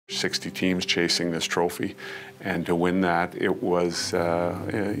60 teams chasing this trophy, and to win that, it was,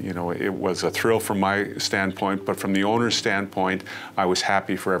 it was a thrill from my standpoint, but from the owner's standpoint, I was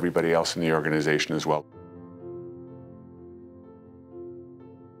happy for everybody else in the organization as well.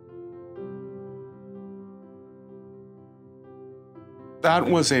 That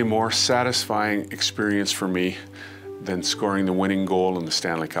was a more satisfying experience for me than scoring the winning goal in the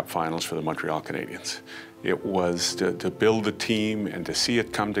Stanley Cup Finals for the Montreal Canadiens. It was to build a team and to see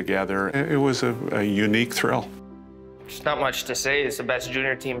it come together. It was a unique thrill. There's not much to say. It's the best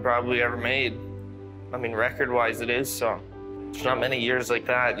junior team probably ever made. I mean, record-wise it is, so there's not many years like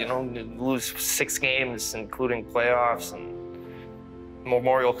that. You know, you lose 6 games, including playoffs and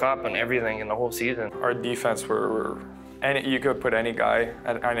Memorial Cup and everything in the whole season. Our defense you could put any guy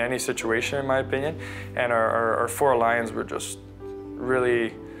in any situation, in my opinion, and our 4 lines were just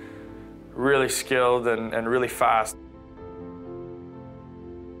really skilled and really fast.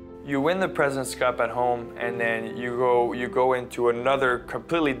 You win the President's Cup at home, and then you go into another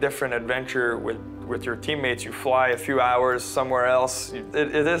completely different adventure with your teammates. You fly a few hours somewhere else. It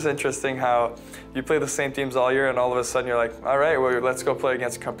is interesting how you play the same teams all year, and all of a sudden you're like, all right, well, let's go play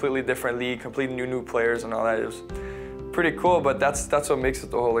against a completely different league, completely new players and all that. It was pretty cool, but that's what makes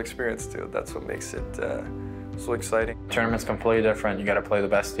it the whole experience too. That's what makes it so exciting. Tournament's completely different. You got to play the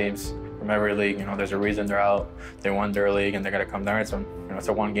best teams from every league. You know, there's a reason they're out. They won their league, and they're gonna come down. It's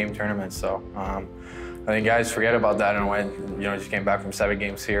a one-game tournament. So I think guys forget about that and when just came back from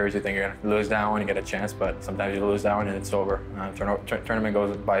 7-game series. You think you're gonna lose that one, you get a chance, but sometimes you lose that one and it's over. Tournament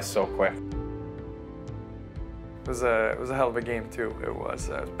goes by so quick. It was a hell of a game too. It was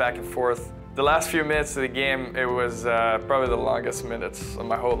back and forth. The last few minutes of the game, it was probably the longest minutes of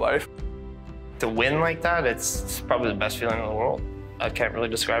my whole life. To win like that, it's probably the best feeling in the world. I can't really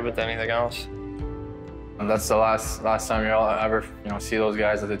describe it to anything else. And that's the last time you'll ever see those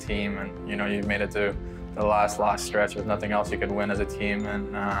guys as a team, and you made it to the last stretch. There's nothing else you could win as a team,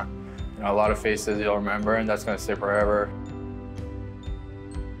 and a lot of faces you'll remember, and that's going to stay forever.